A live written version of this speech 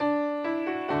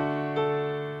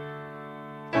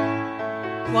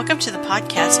Welcome to the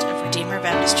podcast of Redeemer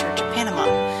Baptist Church of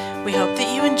Panama. We hope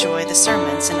that you enjoy the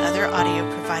sermons and other audio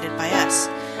provided by us.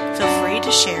 Feel free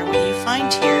to share what you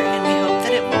find here, and we hope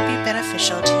that it will be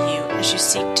beneficial to you as you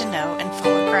seek to know and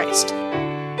follow Christ.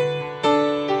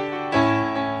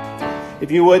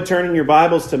 If you would, turn in your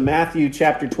Bibles to Matthew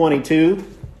chapter 22.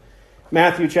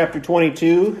 Matthew chapter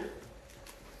 22.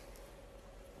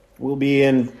 We'll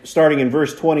be starting in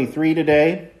verse 23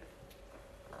 today.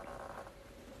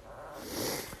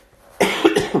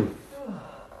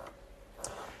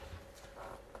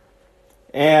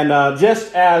 And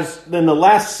just as in the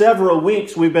last several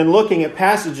weeks, we've been looking at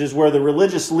passages where the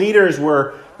religious leaders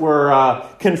were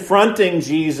confronting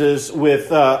Jesus with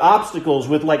obstacles,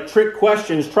 with like trick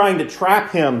questions, trying to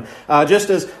trap him. Just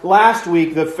as last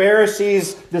week, the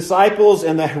Pharisees, disciples,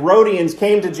 and the Herodians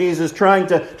came to Jesus trying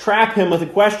to trap him with a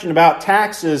question about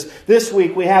taxes. This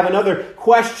week, we have another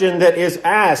question that is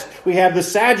asked. We have the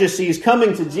Sadducees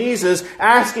coming to Jesus,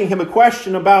 asking him a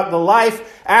question about the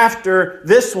life after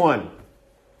this one.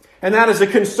 And that is a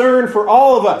concern for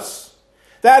all of us.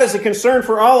 That is a concern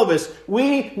for all of us.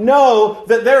 We know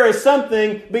that there is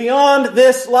something beyond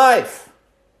this life.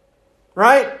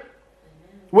 Right?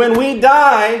 When we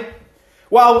die,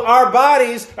 while our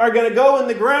bodies are going to go in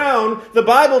the ground, the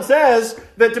Bible says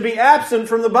that to be absent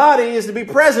from the body is to be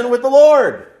present with the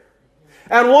Lord.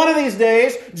 And one of these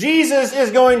days, Jesus is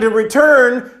going to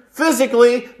return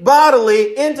physically,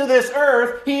 bodily, into this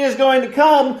earth. He is going to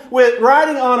come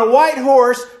riding on a white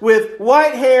horse, with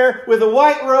white hair, with a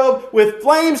white robe, with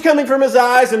flames coming from his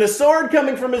eyes and a sword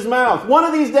coming from his mouth. One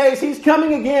of these days, he's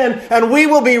coming again, and we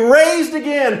will be raised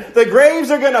again. The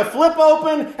graves are going to flip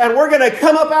open, and we're going to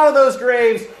come up out of those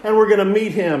graves, and we're going to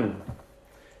meet him.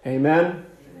 Amen?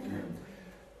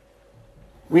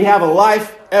 We have a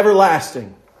life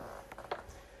everlasting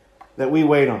that we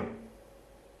wait on.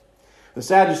 The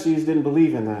Sadducees didn't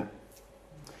believe in that.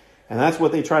 And that's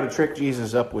what they try to trick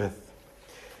Jesus up with.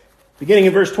 Beginning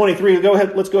in verse 23,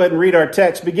 let's go ahead and read our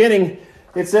text. Beginning,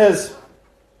 it says,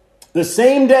 "The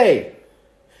same day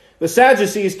the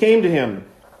Sadducees came to him,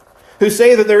 who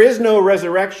say that there is no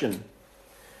resurrection.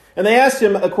 And they asked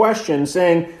him a question,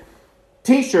 saying,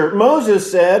 'Teacher,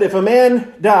 Moses said, if a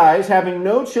man dies having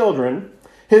no children,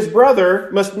 his brother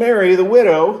must marry the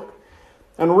widow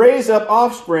and raise up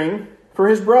offspring for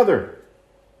his brother.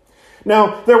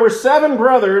 Now, there were 7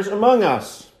 brothers among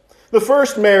us. The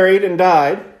first married and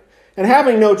died, and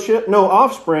having no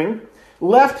offspring,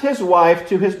 left his wife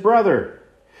to his brother.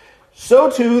 So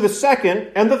too the second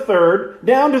and the third,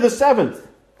 down to the 7th.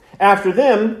 After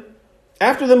them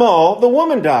all, the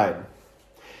woman died.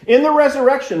 In the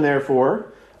resurrection,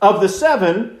 therefore, of the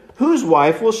 7, whose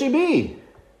wife will she be?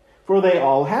 For they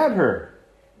all had her.'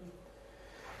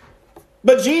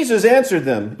 But Jesus answered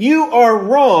them, 'You are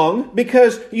wrong,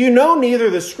 because you know neither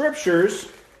the Scriptures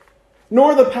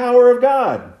nor the power of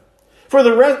God. For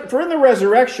in the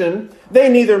resurrection they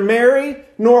neither marry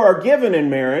nor are given in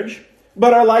marriage,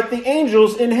 but are like the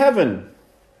angels in heaven.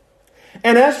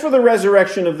 And as for the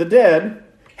resurrection of the dead,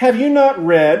 have you not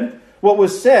read what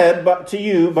was said to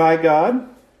you by God?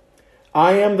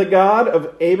 I am the God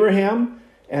of Abraham,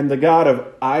 and the God of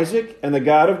Isaac, and the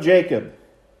God of Jacob.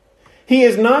 He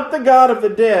is not the God of the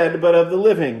dead, but of the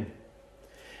living.'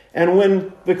 And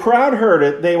when the crowd heard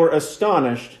it, they were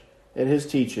astonished at his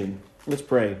teaching." Let's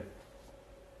pray.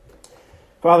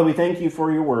 Father, we thank you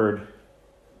for your word.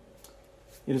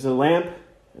 It is a lamp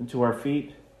unto our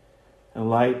feet, and a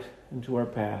light unto our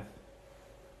path.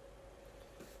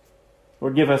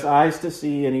 Lord, give us eyes to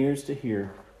see and ears to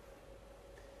hear,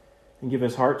 and give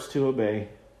us hearts to obey.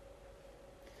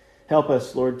 Help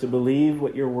us, Lord, to believe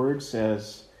what your word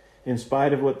says, in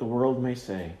spite of what the world may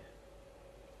say.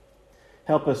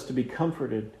 Help us to be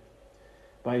comforted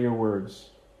by your words.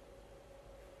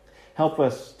 Help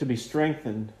us to be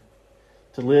strengthened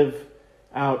to live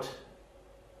out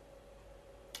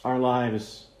our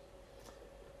lives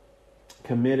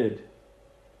committed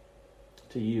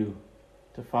to you,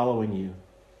 to following you.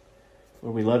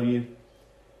 Lord, we love you.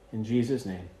 In Jesus'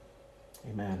 name,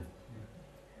 amen.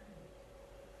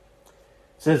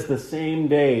 It says the same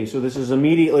day. So this is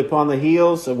immediately upon the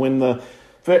heels of when the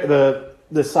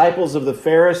disciples of the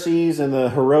Pharisees and the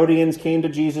Herodians came to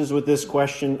Jesus with this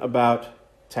question about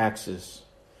taxes.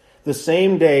 The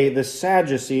same day the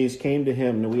Sadducees came to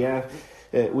him. We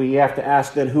have to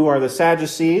ask then, who are the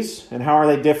Sadducees and how are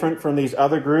they different from these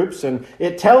other groups? And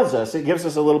it tells us, it gives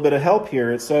us a little bit of help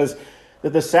here. It says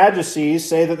that the Sadducees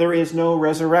say that there is no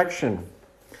resurrection.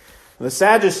 The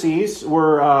Sadducees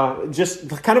were just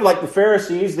kind of like the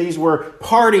Pharisees. These were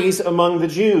parties among the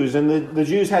Jews, and the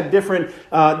Jews had different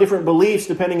beliefs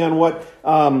depending on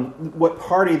what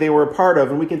party they were a part of.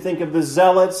 And we can think of the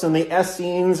Zealots and the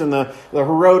Essenes and the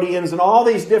Herodians and all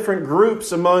these different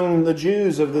groups among the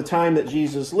Jews of the time that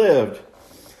Jesus lived.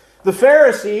 The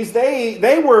Pharisees,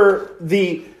 they were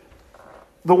the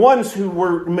ones who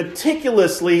were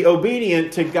meticulously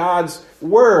obedient to God's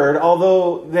word,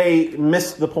 although they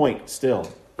missed the point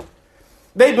still.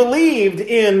 They believed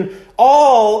in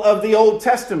all of the Old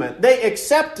Testament. They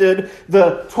accepted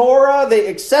the Torah, they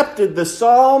accepted the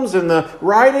Psalms and the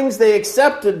writings, they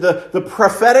accepted the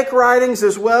prophetic writings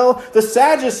as well. The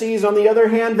Sadducees, on the other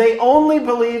hand, they only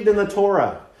believed in the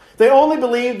Torah. They only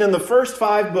believed in the first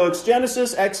 5 books,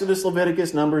 Genesis, Exodus,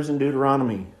 Leviticus, Numbers, and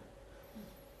Deuteronomy.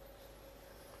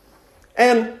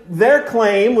 And their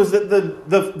claim was that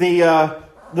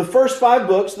the first 5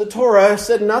 books, the Torah,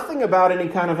 said nothing about any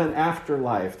kind of an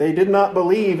afterlife. They did not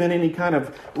believe in any kind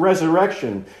of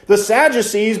resurrection. The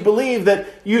Sadducees believed that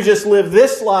you just live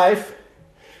this life,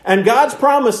 and God's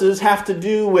promises have to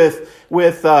do with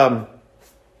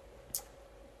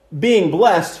being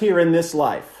blessed here in this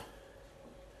life.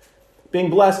 Being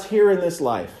blessed here in this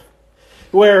life.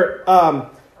 Where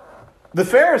the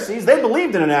Pharisees, they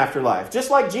believed in an afterlife, just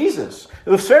like Jesus.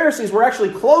 The Pharisees were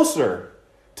actually closer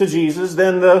to Jesus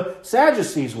than the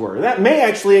Sadducees were. That may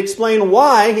actually explain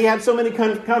why he had so many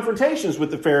confrontations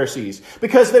with the Pharisees,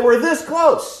 because they were this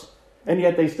close, and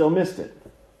yet they still missed it.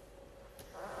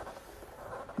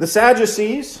 The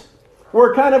Sadducees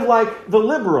were kind of like the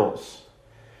liberals.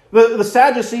 The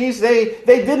Sadducees, they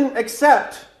didn't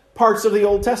accept parts of the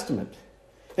Old Testament.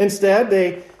 Instead,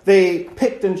 they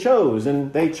picked and chose,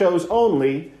 and they chose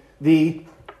only the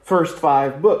first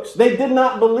 5 books. They did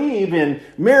not believe in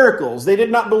miracles. They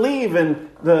did not believe in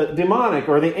the demonic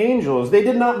or the angels. They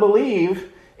did not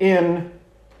believe in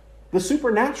the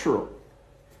supernatural.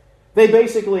 They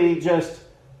basically just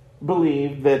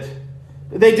believed that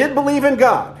they did believe in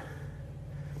God.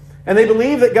 And they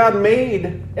believed that God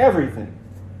made everything.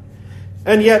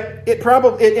 And yet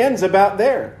it ends about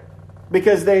there.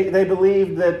 Because they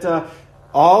believe that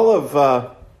all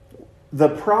of the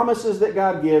promises that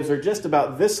God gives are just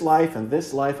about this life and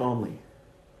this life only.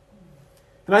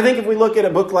 And I think if we look at a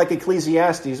book like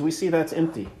Ecclesiastes, we see that's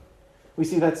empty. We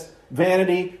see that's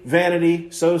vanity,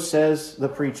 vanity, so says the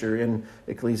preacher in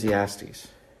Ecclesiastes.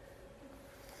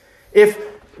 If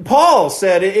Paul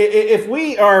said, if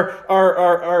we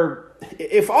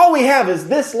if all we have is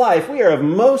this life, we are of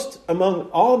most among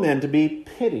all men to be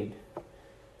pitied.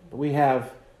 But we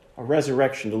have a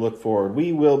resurrection to look forward.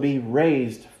 We will be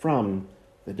raised from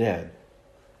the dead.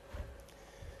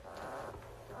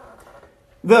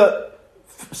 The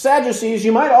Sadducees,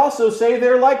 you might also say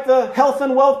they're like the health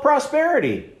and wealth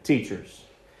prosperity teachers,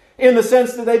 in the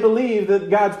sense that they believe that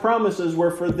God's promises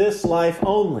were for this life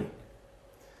only.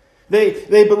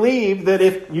 They believe that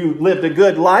if you lived a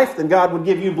good life, then God would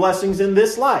give you blessings in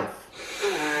this life.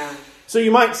 So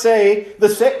you might say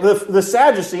the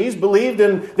Sadducees believed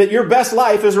in that your best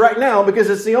life is right now because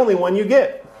it's the only one you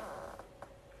get.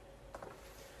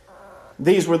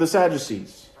 These were the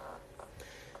Sadducees.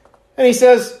 And he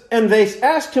says, and they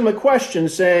asked him a question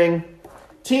saying,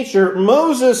 "Teacher,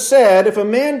 Moses said, if a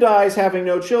man dies having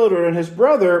no children, his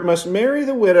brother must marry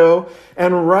the widow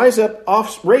and raise up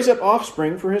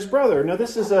offspring for his brother." Now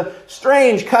this is a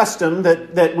strange custom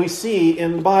that we see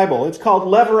in the Bible. It's called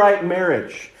Levirate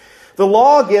marriage. The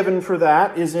law given for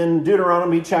that is in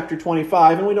Deuteronomy chapter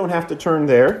 25, and we don't have to turn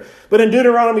there. But in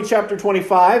Deuteronomy chapter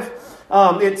 25,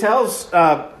 it tells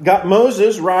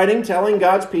Moses writing, telling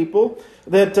God's people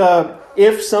that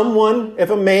if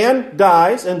a man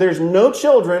dies and there's no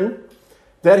children,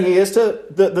 that he is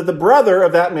the brother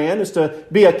of that man is to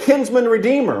be a kinsman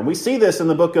redeemer. We see this in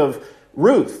the book of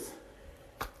Ruth.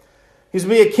 He's to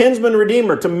be a kinsman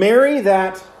redeemer, to marry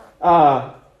that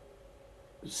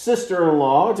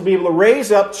sister-in-law, to be able to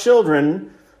raise up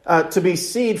children to be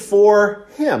seed for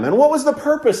him. And what was the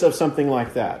purpose of something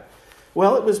like that?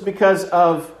 Well, it was because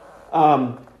of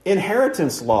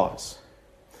inheritance laws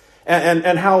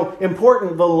and how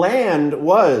important the land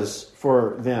was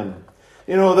for them.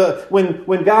 You know,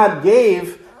 when God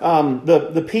gave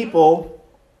the people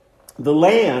the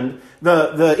land,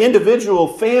 the individual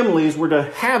families were to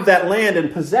have that land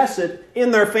and possess it in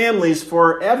their families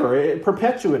forever,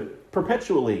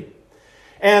 perpetually.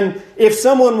 And if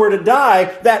someone were to die,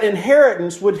 that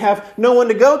inheritance would have no one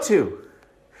to go to.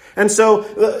 And so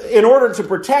in order to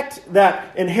protect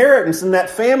that inheritance and that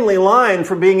family line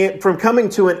from coming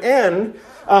to an end,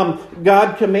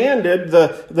 God commanded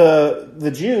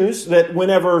the Jews that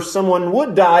whenever someone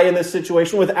would die in this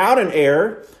situation without an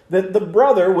heir, that the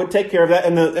brother would take care of that,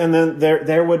 and then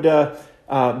there would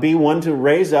be one to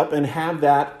raise up and have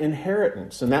that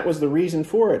inheritance. And that was the reason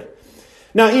for it.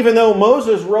 Now, even though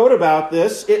Moses wrote about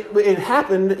this, it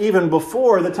happened even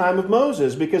before the time of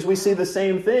Moses, because we see the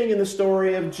same thing in the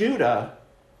story of Judah.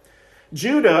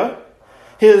 Judah,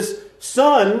 his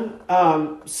son,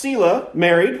 Selah,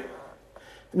 married.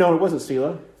 No, it wasn't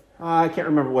Selah. I can't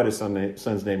remember what his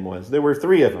son's name was. There were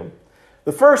three of them.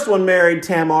 The first one married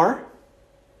Tamar.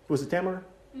 Was it Tamar?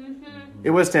 Mm-hmm. It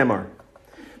was Tamar.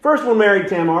 First one married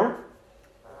Tamar.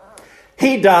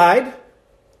 He died.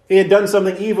 He had done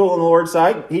something evil in the Lord's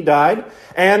sight. He died.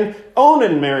 And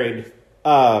Onan married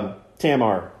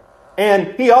Tamar.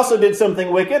 And he also did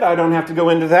something wicked. I don't have to go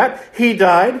into that. He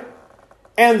died.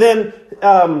 And then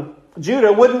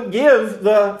Judah wouldn't give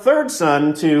the third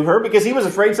son to her because he was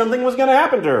afraid something was going to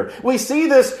happen to her. We see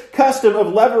this custom of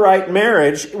Levirate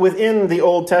marriage within the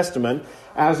Old Testament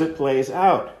as it plays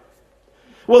out.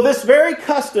 Well, this very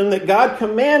custom that God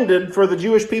commanded for the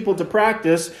Jewish people to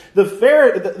practice,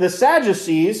 the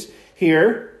Sadducees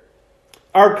here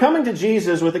are coming to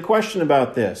Jesus with a question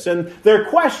about this. And their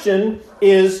question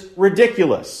is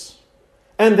ridiculous.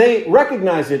 And they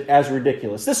recognize it as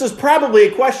ridiculous. This is probably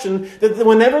a question that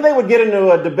whenever they would get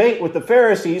into a debate with the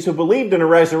Pharisees who believed in a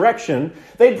resurrection,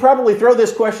 they'd probably throw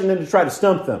this question in to try to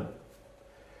stump them.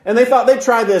 And they thought they'd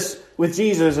try this with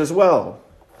Jesus as well.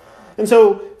 And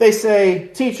so they say,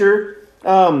 teacher,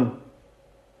 and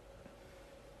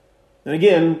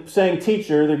again, saying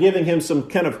teacher, they're giving him some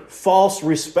kind of false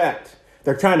respect.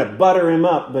 They're trying to butter him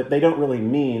up, but they don't really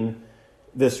mean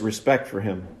this respect for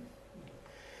him.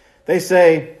 They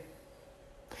say,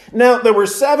 now there were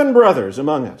 7 brothers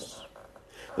among us.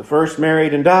 The first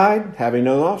married and died, having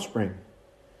no offspring.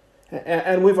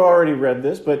 And we've already read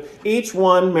this, but each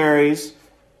one marries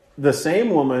the same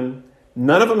woman.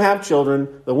 None of them have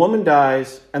children. The woman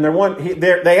dies, and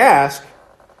they ask,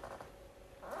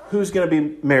 who's going to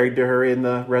be married to her in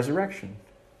the resurrection?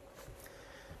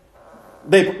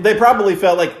 They probably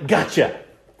felt like, gotcha.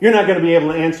 You're not going to be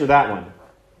able to answer that one.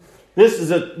 This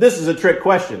is a trick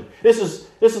question. This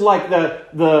is like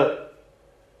the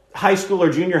high school or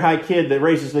junior high kid that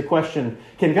raises the question,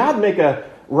 can God make a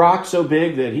rock so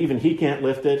big that even he can't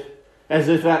lift it? As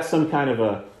if that's some kind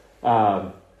of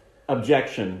a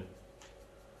objection.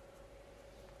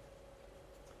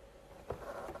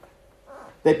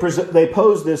 They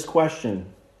pose this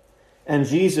question, and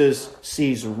Jesus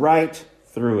sees right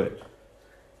through it.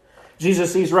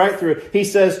 Jesus sees right through it. He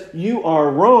says, you are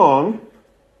wrong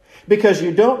because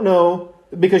you know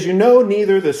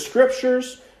neither the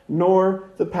Scriptures nor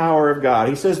the power of God.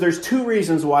 He says there's 2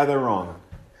 reasons why they're wrong.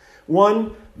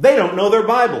 One, they don't know their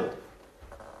Bible.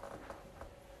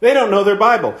 They don't know their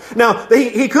Bible. Now,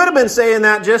 he could have been saying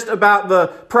that just about the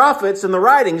prophets and the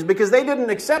writings because they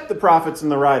didn't accept the prophets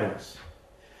and the writings.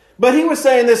 But he was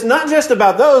saying this not just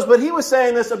about those, but he was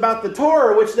saying this about the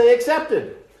Torah, which they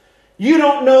accepted. You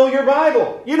don't know your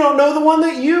Bible. You don't know the one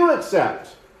that you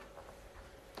accept,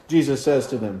 Jesus says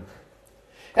to them.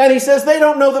 And he says they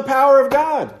don't know the power of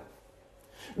God.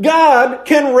 God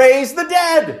can raise the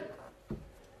dead.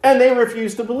 And they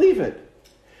refuse to believe it.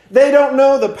 They don't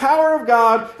know the power of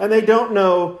God, and they don't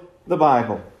know the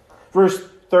Bible. Verse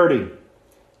 30.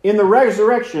 In the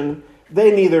resurrection,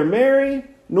 they neither marry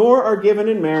nor are given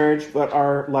in marriage, but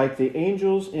are like the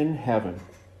angels in heaven.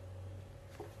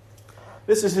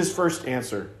 This is his first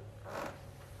answer.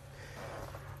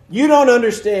 You don't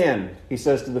understand, he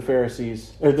says to the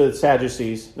Pharisees, or the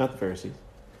Sadducees, not the Pharisees,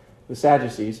 the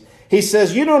Sadducees. He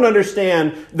says, you don't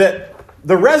understand that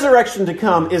the resurrection to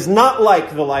come is not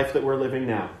like the life that we're living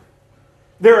now.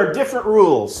 There are different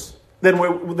rules than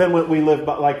what we live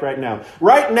like right now.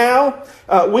 Right now,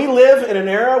 we live in an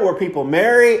era where people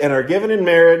marry and are given in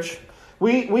marriage.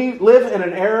 We live in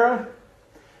an era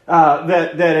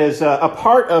that is a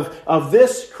part of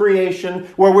this creation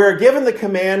where we're given the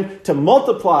command to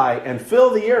multiply and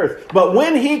fill the earth. But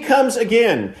when he comes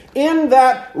again, in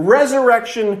that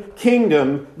resurrection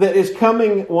kingdom that is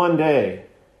coming one day,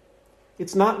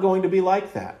 it's not going to be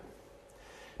like that.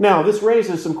 Now, this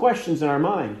raises some questions in our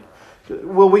mind.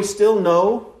 Will we still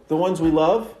know the ones we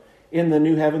love in the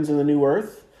new heavens and the new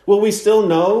earth? Will we still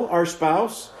know our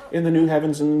spouse in the new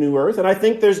heavens and the new earth? And I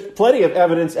think there's plenty of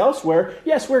evidence elsewhere.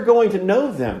 Yes, we're going to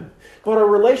know them, but our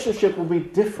relationship will be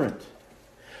different.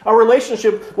 Our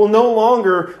relationship will no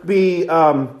longer be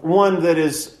one that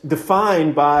is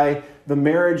defined by the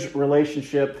marriage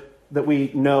relationship that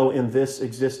we know in this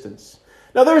existence.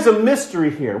 Now there's a mystery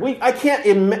here. I can't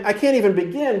even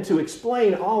begin to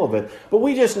explain all of it, but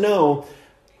we just know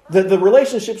that the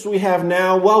relationships we have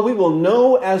now, while we will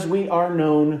know as we are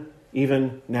known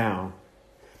even now,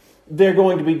 they're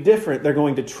going to be different. They're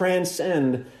going to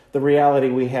transcend the reality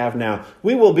we have now.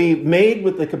 We will be made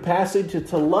with the capacity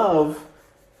to love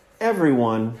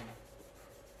everyone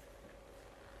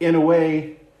in a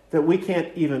way that we can't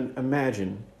even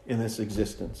imagine in this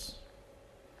existence.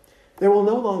 There will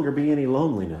no longer be any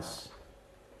loneliness.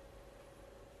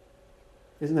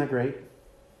 Isn't that great?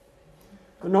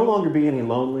 There will no longer be any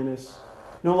loneliness.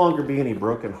 No longer be any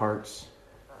broken hearts.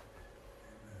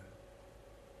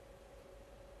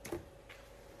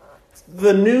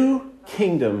 The new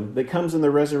kingdom that comes in the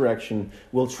resurrection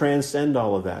will transcend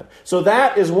all of that. So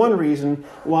that is one reason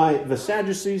why the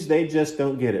Sadducees, they just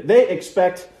don't get it. They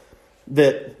expect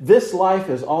that this life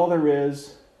is all there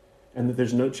is and that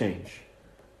there's no change.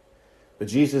 But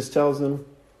Jesus tells them,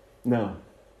 no.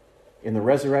 In the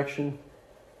resurrection,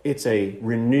 it's a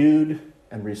renewed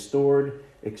and restored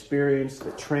experience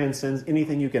that transcends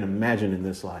anything you can imagine in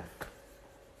this life.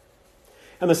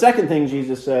 And the second thing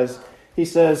Jesus says, he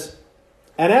says,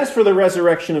 and as for the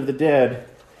resurrection of the dead,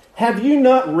 have you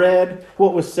not read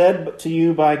what was said to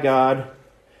you by God?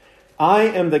 I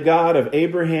am the God of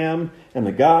Abraham and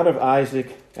the God of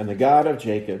Isaac and the God of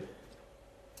Jacob.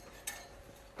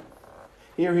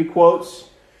 Here he quotes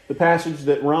the passage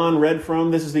that Ron read from.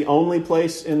 This is the only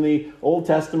place in the Old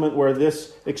Testament where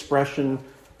this expression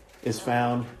is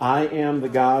found. I am the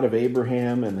God of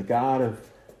Abraham and the God of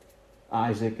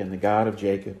Isaac and the God of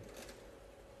Jacob.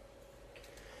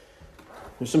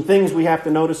 There's some things we have to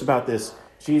notice about this.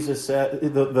 Jesus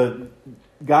said,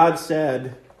 God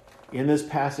said in this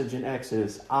passage in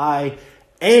Exodus, I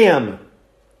am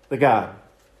the God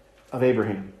of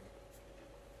Abraham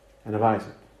and of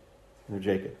Isaac and of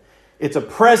Jacob. It's a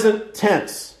present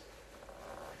tense.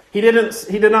 He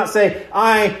did not say,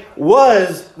 I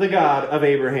was the God of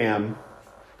Abraham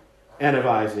and of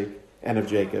Isaac and of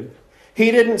Jacob. He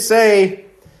didn't say,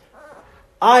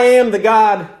 I am the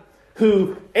God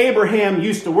who Abraham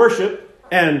used to worship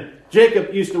and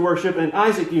Jacob used to worship and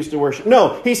Isaac used to worship.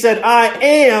 No, he said, I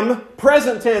am,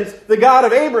 present tense, the God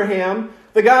of Abraham,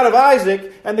 the God of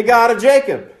Isaac, and the God of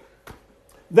Jacob.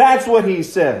 That's what he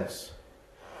says.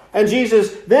 And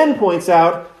Jesus then points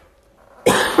out,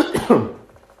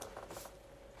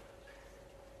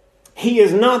 he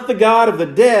is not the God of the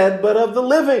dead, but of the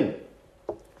living.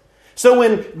 So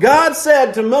when God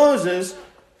said to Moses,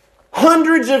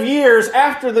 hundreds of years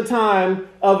after the time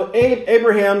of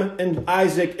Abraham and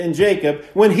Isaac and Jacob,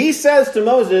 when he says to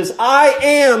Moses, I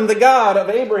am the God of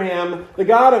Abraham, the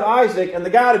God of Isaac, and the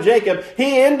God of Jacob,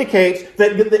 he indicates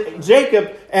that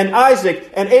Jacob and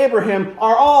Isaac and Abraham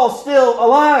are all still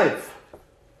alive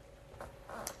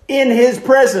in his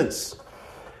presence.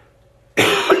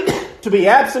 To be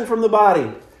absent from the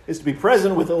body is to be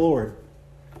present with the Lord.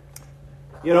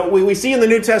 You know, we see in the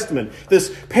New Testament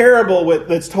this parable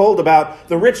that's told about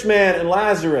the rich man and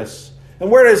Lazarus.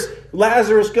 And where does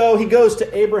Lazarus go? He goes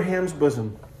to Abraham's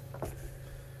bosom.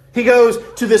 He goes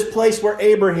to this place where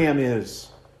Abraham is.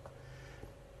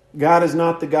 God is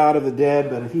not the God of the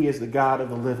dead, but he is the God of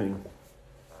the living.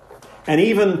 And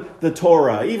even the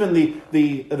Torah, even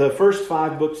the first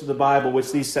 5 books of the Bible,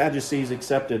 which these Sadducees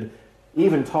accepted,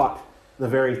 even taught the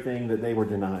very thing that they were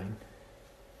denying.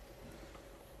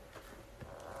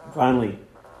 Finally,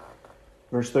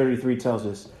 verse 33 tells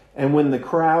us, and when the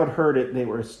crowd heard it, they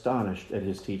were astonished at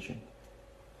his teaching.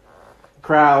 The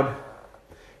crowd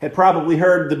had probably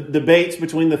heard the debates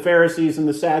between the Pharisees and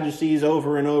the Sadducees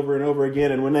over and over and over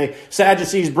again. And when the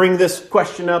Sadducees bring this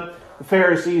question up, the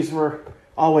Pharisees were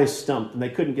always stumped and they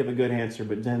couldn't give a good answer.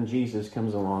 But then Jesus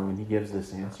comes along and he gives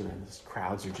this answer, and the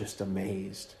crowds are just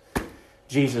amazed.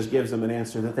 Jesus gives them an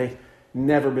answer that they've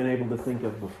never been able to think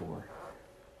of before.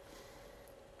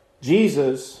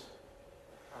 Jesus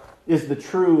is the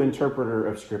true interpreter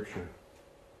of Scripture.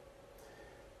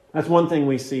 That's one thing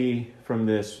we see from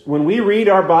this. When we read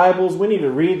our Bibles, we need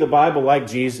to read the Bible like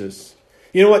Jesus.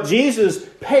 You know what? Jesus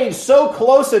paid so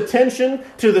close attention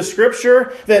to the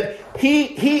Scripture that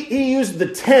he used the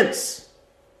tense.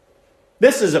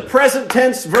 This is a present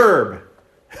tense verb.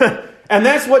 And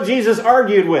that's what Jesus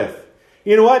argued with.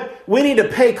 You know what? We need to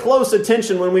pay close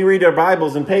attention when we read our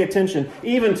Bibles and pay attention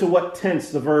even to what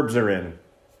tense the verbs are in.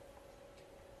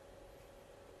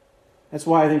 That's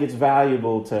why I think it's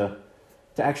valuable to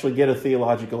actually get a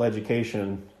theological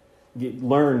education,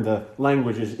 learn the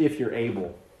languages if you're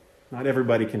able. Not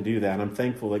everybody can do that. I'm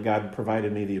thankful that God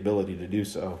provided me the ability to do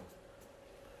so.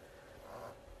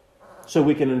 So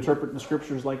we can interpret the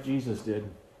Scriptures like Jesus did.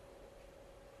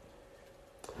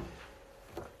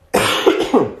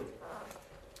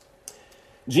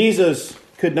 Jesus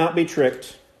could not be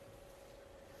tricked.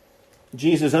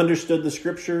 Jesus understood the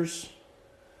Scriptures.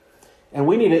 And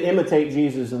we need to imitate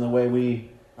Jesus in the way we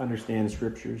understand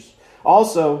Scriptures.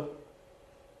 Also,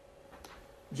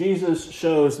 Jesus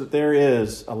shows that there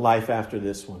is a life after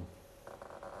this one.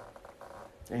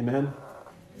 Amen?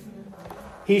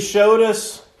 He showed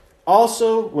us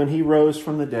also when He rose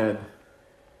from the dead.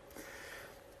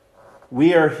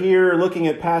 We are here looking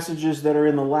at passages that are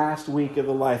in the last week of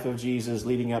the life of Jesus,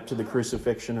 leading up to the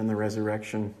crucifixion and the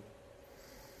resurrection.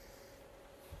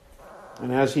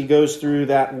 And as He goes through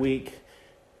that week,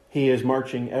 He is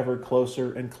marching ever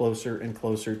closer and closer and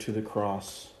closer to the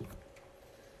cross.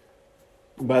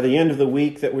 By the end of the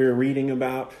week that we're reading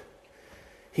about,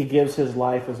 He gives His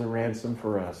life as a ransom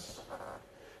for us.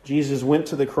 Jesus went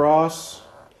to the cross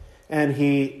and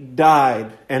He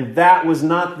died. And that was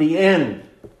not the end.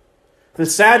 The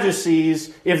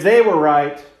Sadducees, if they were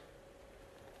right,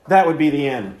 that would be the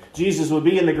end. Jesus would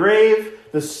be in the grave,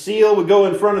 the seal would go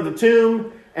in front of the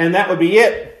tomb, and that would be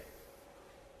it.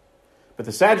 But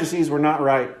the Sadducees were not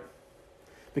right.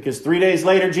 Because 3 days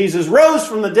later, Jesus rose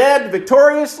from the dead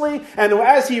victoriously. And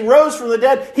as He rose from the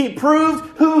dead, He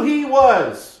proved who He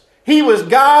was. He was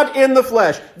God in the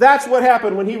flesh. That's what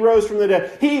happened when He rose from the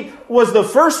dead. He was the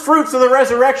first fruits of the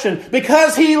resurrection.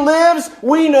 Because He lives,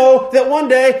 we know that one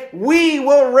day we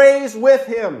will raise with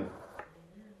Him.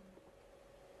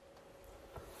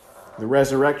 The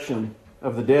resurrection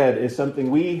of the dead is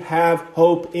something we have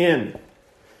hope in.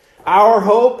 Our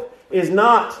hope is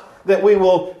not that we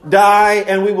will die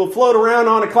and we will float around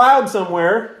on a cloud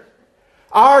somewhere.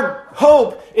 Our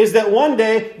hope is that one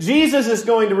day Jesus is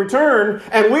going to return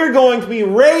and we're going to be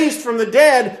raised from the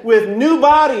dead with new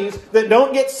bodies that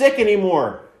don't get sick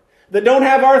anymore, that don't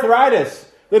have arthritis,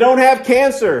 that don't have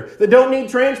cancer, that don't need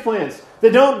transplants,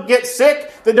 that don't get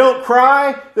sick, that don't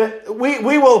cry. That we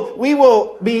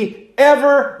will be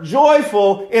ever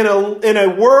joyful in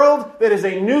a world that is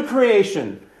a new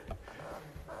creation.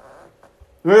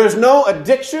 There's no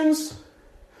addictions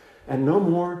and no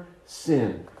more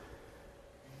sin.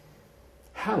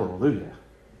 Hallelujah.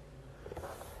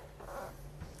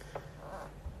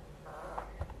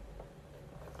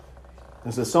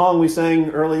 There's a song we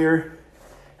sang earlier,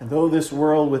 and though this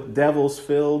world with devils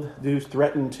filled do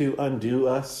threaten to undo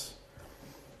us,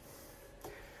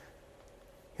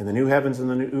 in the new heavens and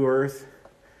the new earth,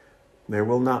 there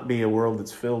will not be a world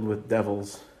that's filled with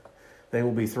devils. They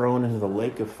will be thrown into the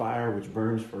lake of fire which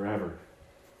burns forever.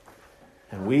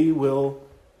 And we will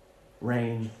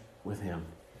reign with Him.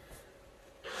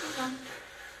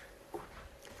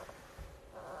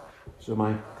 So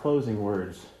my closing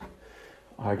words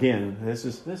are, again,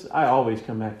 this I always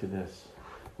come back to this.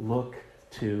 Look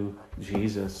to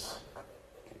Jesus.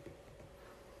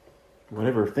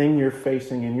 Whatever thing you're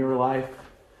facing in your life,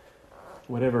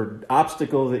 whatever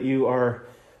obstacle that you are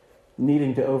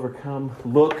needing to overcome,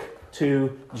 look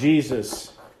to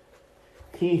Jesus.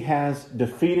 He has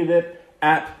defeated it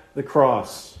at the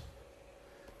cross.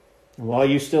 And while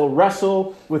you still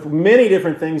wrestle with many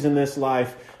different things in this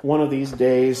life, one of these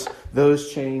days,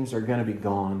 those chains are going to be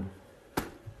gone.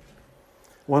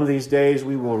 One of these days,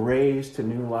 we will raise to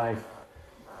new life.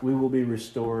 We will be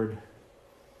restored.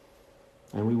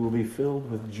 And we will be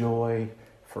filled with joy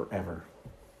forever.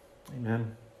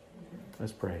 Amen.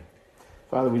 Let's pray.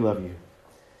 Father, we love You.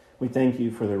 We thank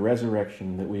You for the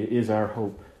resurrection that is our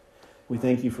hope. We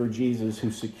thank You for Jesus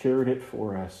who secured it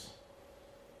for us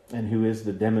and who is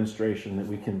the demonstration that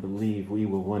we can believe we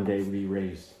will one day be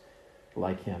raised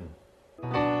like Him.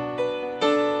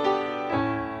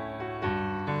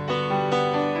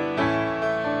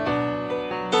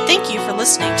 Thank you for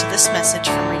listening to this message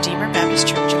from Redeemer Baptist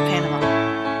Church in Panama.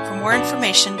 For more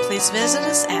information, please visit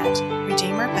us at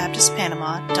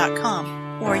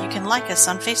RedeemerBaptistPanama.com, or you can like us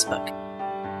on Facebook.